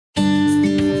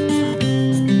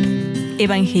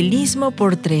Evangelismo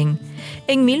por tren.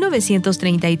 En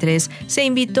 1933 se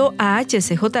invitó a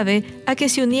HCJB a que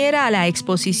se uniera a la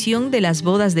Exposición de las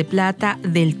Bodas de Plata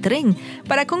del Tren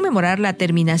para conmemorar la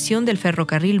terminación del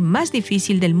ferrocarril más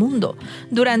difícil del mundo.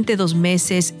 Durante 2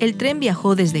 meses, el tren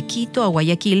viajó desde Quito a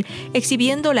Guayaquil,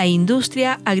 exhibiendo la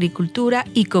industria, agricultura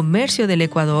y comercio del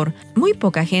Ecuador. Muy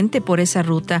poca gente por esa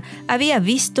ruta había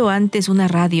visto antes una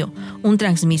radio. Un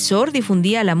transmisor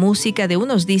difundía la música de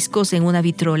unos discos en una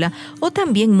vitrola o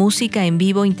también música en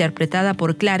vivo interpretada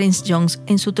por Clarence Jones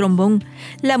en su trombón.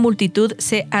 La multitud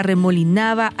se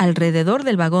arremolinaba alrededor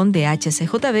del vagón de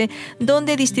HCJB,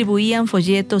 donde distribuían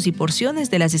folletos y porciones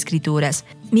de las escrituras.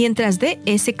 Mientras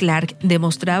D.S. Clark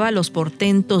demostraba los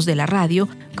portentos de la radio,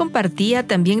 compartía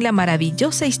también la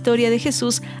maravillosa historia de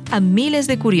Jesús a miles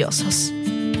de curiosos.